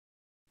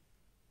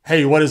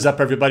Hey, what is up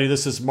everybody?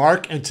 This is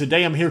Mark, and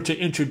today I'm here to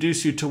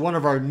introduce you to one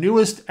of our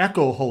newest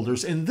Echo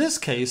holders. In this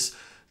case,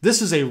 this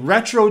is a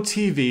retro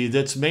TV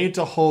that's made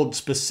to hold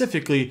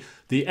specifically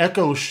the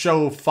Echo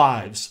Show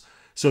 5s.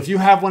 So if you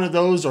have one of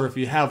those, or if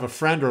you have a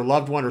friend or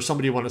loved one or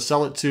somebody you want to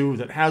sell it to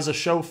that has a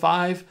Show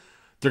 5,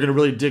 they're going to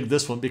really dig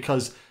this one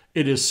because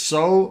it is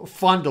so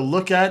fun to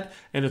look at,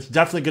 and it's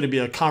definitely going to be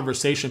a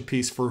conversation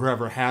piece for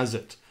whoever has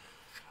it.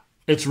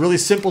 It's really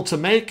simple to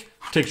make.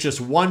 It takes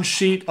just one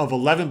sheet of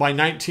 11 by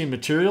 19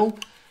 material,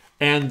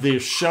 and the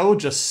show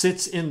just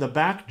sits in the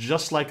back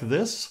just like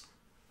this.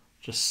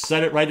 Just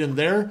set it right in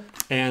there,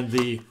 and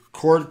the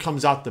cord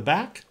comes out the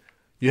back.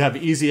 You have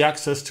easy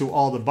access to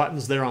all the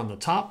buttons there on the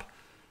top,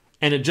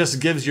 and it just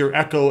gives your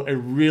Echo a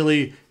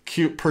really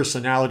cute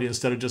personality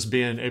instead of just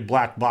being a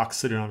black box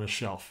sitting on a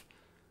shelf.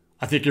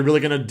 I think you're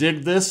really going to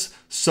dig this,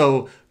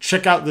 so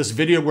check out this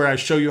video where I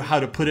show you how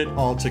to put it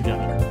all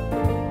together.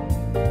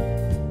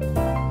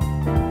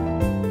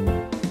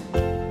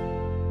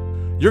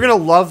 You're going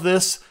to love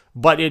this,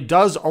 but it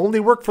does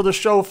only work for the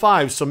Show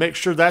 5, so make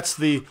sure that's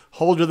the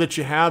holder that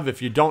you have. If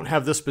you don't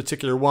have this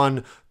particular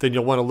one, then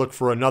you'll want to look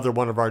for another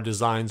one of our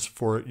designs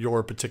for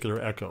your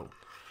particular Echo.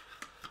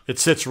 It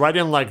sits right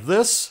in like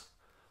this.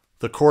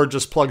 The cord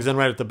just plugs in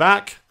right at the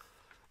back,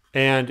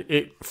 and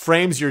it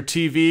frames your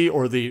TV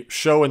or the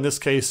show in this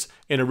case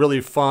in a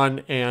really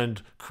fun and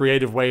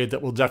creative way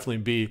that will definitely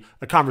be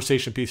a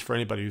conversation piece for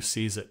anybody who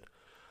sees it.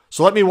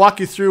 So let me walk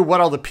you through what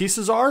all the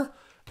pieces are,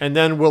 and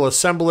then we'll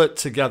assemble it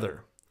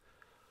together.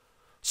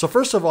 So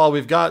first of all,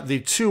 we've got the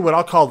two, what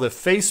I'll call the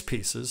face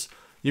pieces.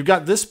 You've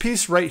got this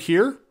piece right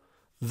here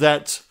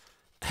that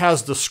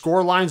has the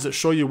score lines that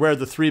show you where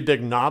the three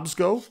big knobs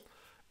go.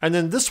 And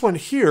then this one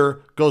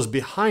here goes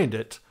behind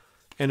it,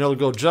 and it'll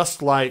go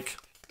just like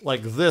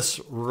this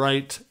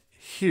right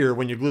here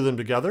when you glue them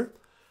together.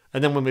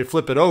 And then when we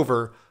flip it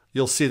over,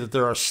 you'll see that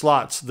there are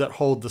slots that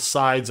hold the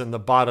sides and the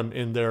bottom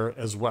in there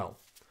as well.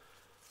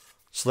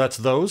 So that's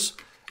those.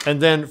 And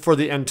then for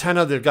the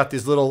antenna, they've got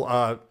these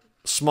little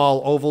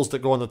small ovals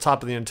that go on the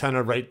top of the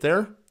antenna right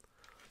there.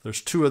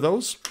 There's two of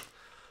those.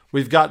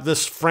 We've got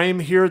this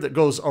frame here that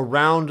goes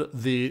around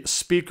the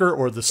speaker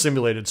or the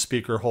simulated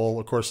speaker hole.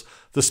 Of course,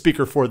 the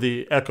speaker for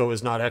the Echo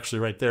is not actually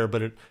right there,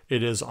 but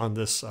it is on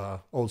this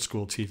old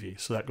school TV.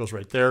 So that goes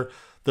right there.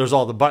 There's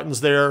all the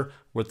buttons there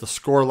with the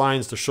score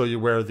lines to show you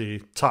where the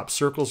top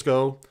circles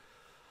go.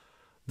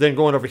 Then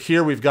going over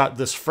here, we've got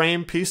this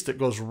frame piece that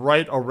goes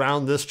right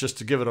around this just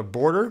to give it a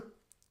border.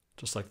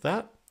 Just like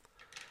that.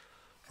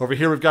 Over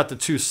here, we've got the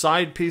two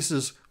side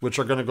pieces, which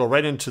are going to go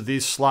right into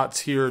these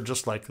slots here,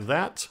 just like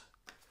that.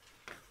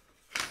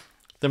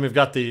 Then we've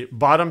got the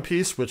bottom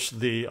piece, which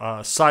the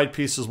side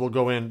pieces will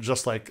go in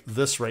just like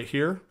this right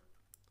here.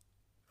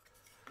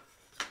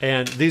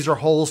 And these are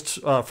holes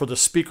for the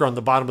speaker on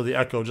the bottom of the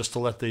Echo, just to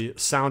let the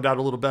sound out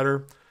a little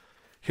better.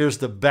 Here's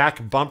the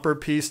back bumper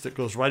piece that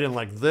goes right in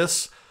like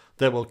this.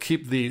 That will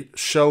keep the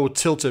show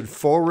tilted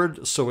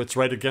forward so it's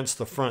right against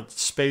the front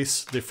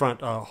space, the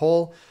front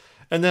hole.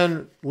 And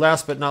then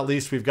last but not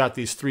least, we've got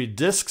these three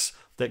discs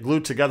that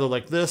glue together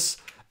like this,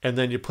 and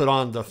then you put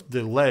on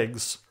the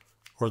legs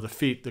or the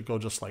feet that go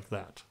just like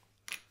that.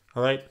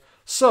 All right,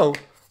 so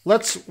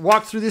let's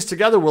walk through these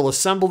together. We'll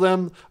assemble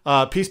them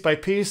piece by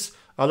piece.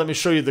 Let me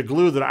show you the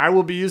glue that I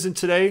will be using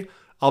today.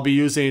 I'll be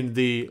using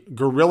the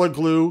Gorilla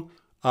Glue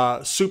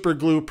Super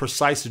Glue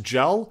Precise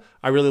Gel.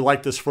 I really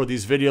like this for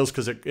these videos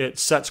because it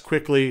sets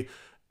quickly,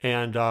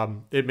 and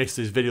it makes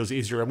these videos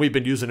easier. And we've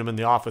been using them in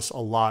the office a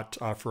lot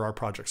for our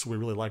projects, so we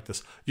really like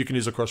this. You can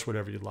use, of course,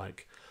 whatever you'd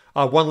like.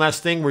 One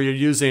last thing, where you're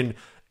using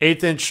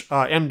 1/8"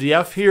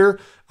 MDF here.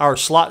 Our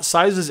slot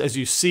sizes, as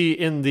you see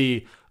in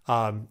the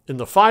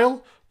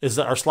file, is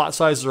that our slot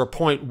sizes are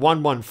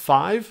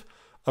 0.115.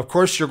 Of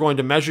course, you're going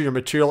to measure your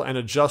material and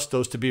adjust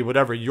those to be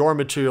whatever your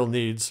material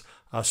needs.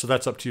 So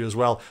that's up to you as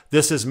well.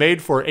 This is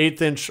made for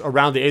 1/8",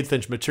 around the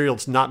 1/8" material.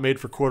 It's not made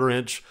for 1/4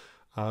 inch.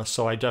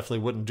 So I definitely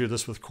wouldn't do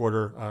this with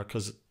 1/4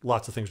 because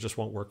lots of things just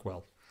won't work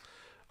well.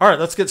 All right,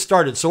 let's get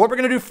started. So what we're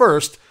going to do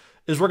first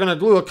is we're going to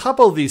glue a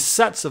couple of these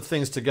sets of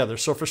things together.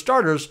 So for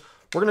starters,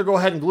 we're going to go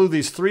ahead and glue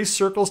these three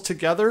circles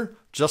together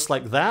just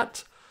like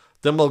that.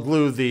 Then we'll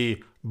glue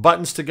the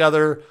buttons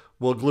together.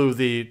 We'll glue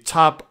the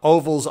top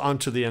ovals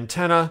onto the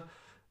antenna,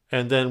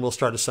 and then we'll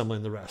start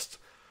assembling the rest.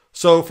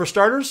 So for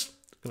starters,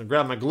 I'm going to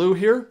grab my glue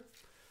here,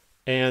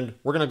 and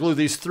we're going to glue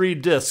these three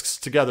discs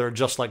together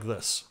just like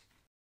this.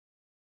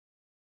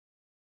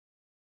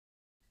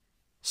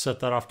 Set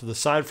that off to the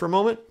side for a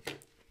moment.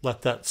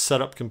 Let that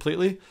set up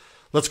completely.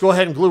 Let's go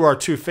ahead and glue our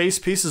two face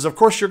pieces. Of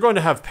course, you're going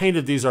to have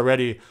painted these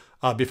already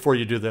before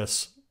you do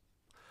this.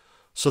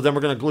 So then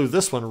we're going to glue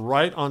this one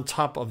right on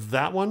top of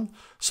that one.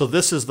 So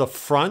this is the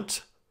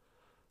front,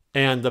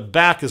 and the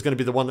back is going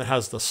to be the one that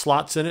has the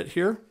slots in it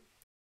here.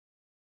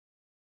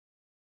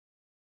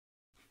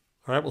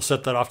 All right, we'll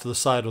set that off to the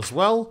side as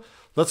well.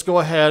 Let's go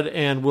ahead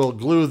and we'll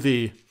glue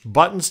the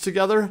buttons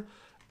together,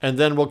 and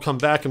then we'll come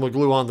back and we'll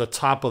glue on the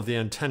top of the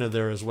antenna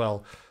there as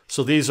well.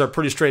 So these are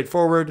pretty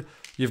straightforward.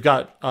 You've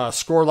got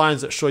score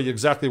lines that show you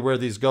exactly where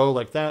these go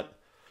like that.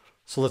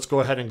 So let's go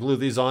ahead and glue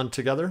these on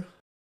together.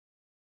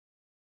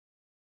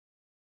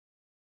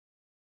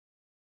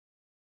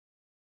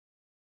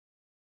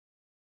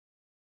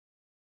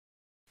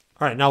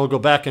 All right, now we'll go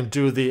back and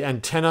do the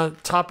antenna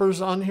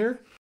toppers on here.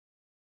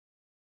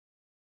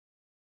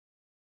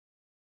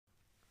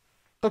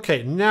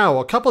 Okay, now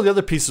a couple of the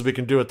other pieces we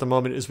can do at the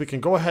moment is we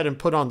can go ahead and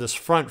put on this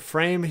front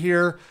frame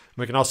here.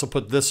 We can also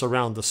put this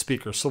around the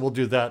speaker, so we'll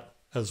do that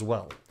as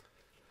well.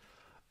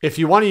 If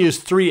you want to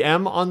use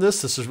 3M on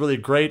this is really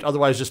great.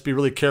 Otherwise, just be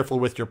really careful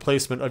with your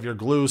placement of your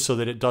glue so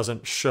that it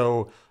doesn't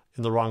show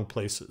in the wrong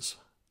places.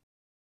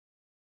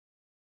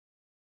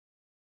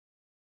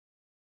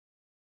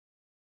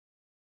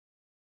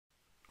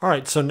 All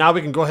right, so now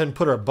we can go ahead and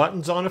put our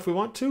buttons on if we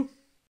want to.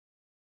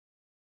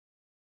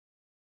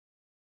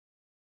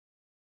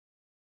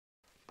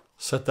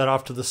 Set that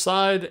off to the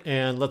side,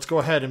 and let's go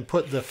ahead and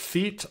put the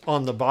feet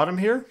on the bottom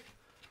here.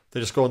 They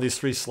just go in these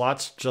 3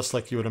 slots, just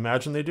like you would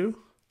imagine they do.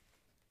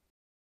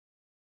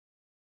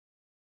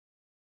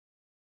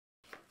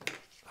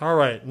 All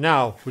right,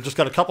 now we just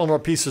got a couple more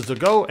pieces to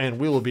go, and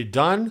we will be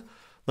done.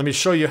 Let me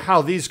show you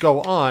how these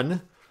go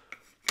on.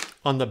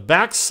 On the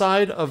back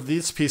side of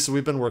these pieces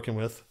we've been working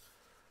with,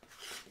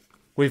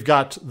 we've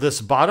got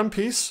this bottom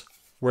piece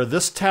where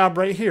this tab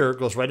right here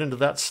goes right into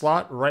that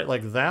slot, right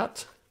like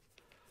that.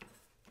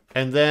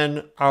 And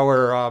then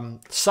our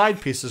side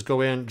pieces go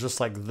in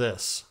just like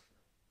this.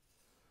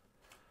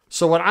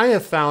 So what I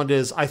have found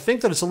is I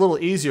think that it's a little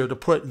easier to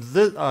put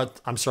this,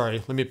 I'm sorry,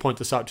 let me point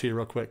this out to you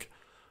real quick.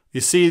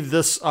 You see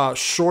this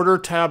shorter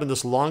tab and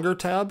this longer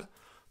tab?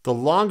 The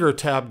longer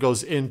tab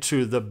goes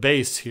into the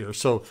base here.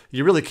 So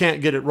you really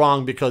can't get it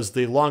wrong because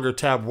the longer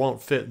tab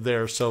won't fit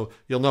there. So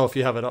you'll know if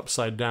you have it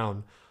upside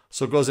down.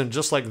 So it goes in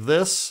just like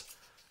this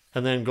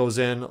and then goes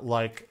in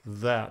like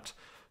that.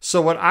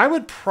 So what I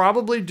would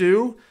probably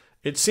do,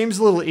 it seems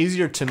a little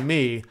easier to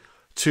me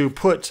to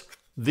put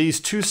these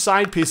 2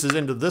 side pieces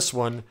into this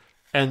one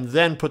and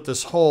then put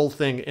this whole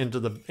thing into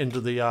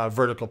the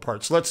vertical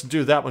part. So let's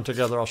do that one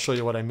together. I'll show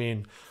you what I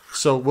mean.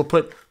 So we'll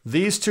put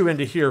these 2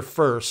 into here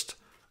first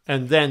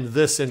and then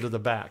this into the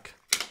back.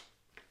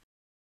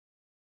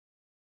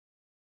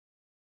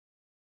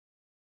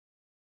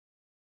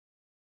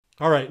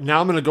 All right, now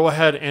I'm going to go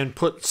ahead and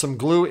put some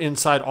glue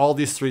inside all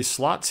these 3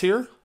 slots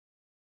here.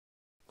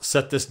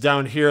 Set this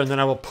down here, and then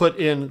I will put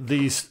in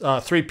these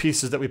 3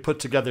 pieces that we put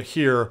together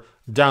here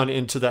down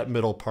into that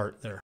middle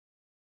part there.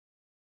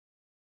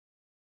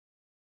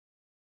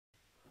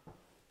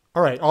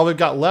 All right, all we've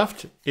got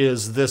left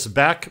is this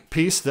back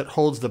piece that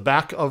holds the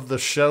back of the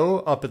show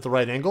up at the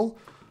right angle.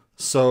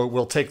 So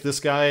we'll take this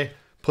guy,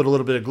 put a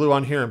little bit of glue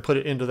on here, and put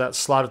it into that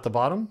slot at the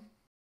bottom.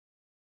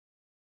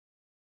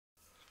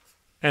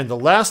 And the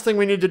last thing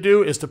we need to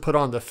do is to put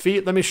on the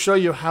feet. Let me show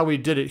you how we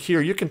did it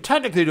here. You can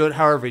technically do it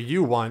however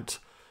you want.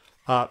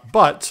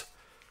 But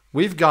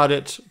we've got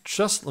it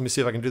just, let me see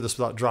if I can do this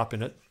without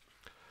dropping it.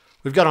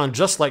 We've got on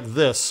just like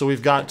this. So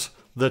we've got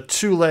the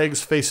 2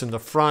 legs facing the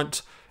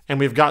front, and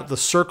we've got the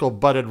circle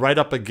butted right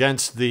up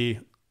against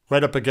the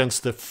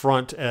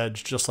front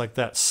edge, just like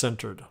that,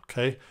 centered.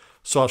 Okay,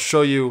 so I'll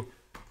show you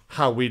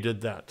how we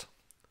did that.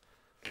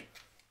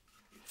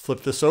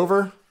 Flip this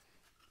over,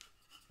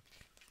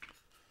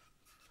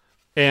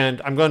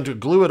 and I'm going to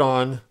glue it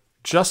on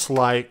just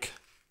like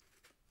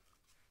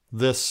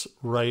this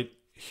right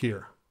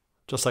here,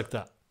 just like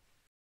that.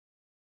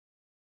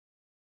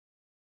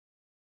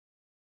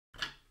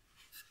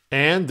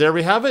 And there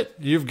we have it.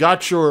 You've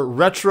got your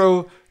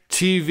retro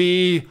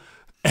TV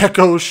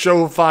Echo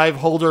Show 5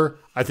 holder.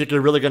 I think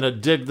you're really going to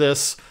dig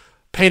this.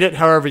 Paint it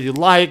however you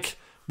like.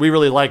 We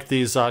really like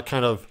these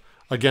kind of,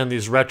 again,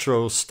 these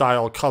retro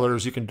style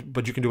colors.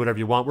 But you can do whatever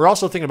you want. We're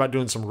also thinking about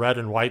doing some red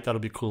and white.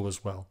 That'll be cool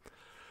as well.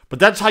 But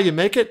that's how you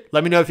make it.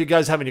 Let me know if you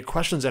guys have any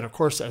questions. And of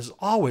course, as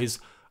always,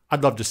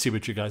 I'd love to see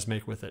what you guys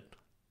make with it.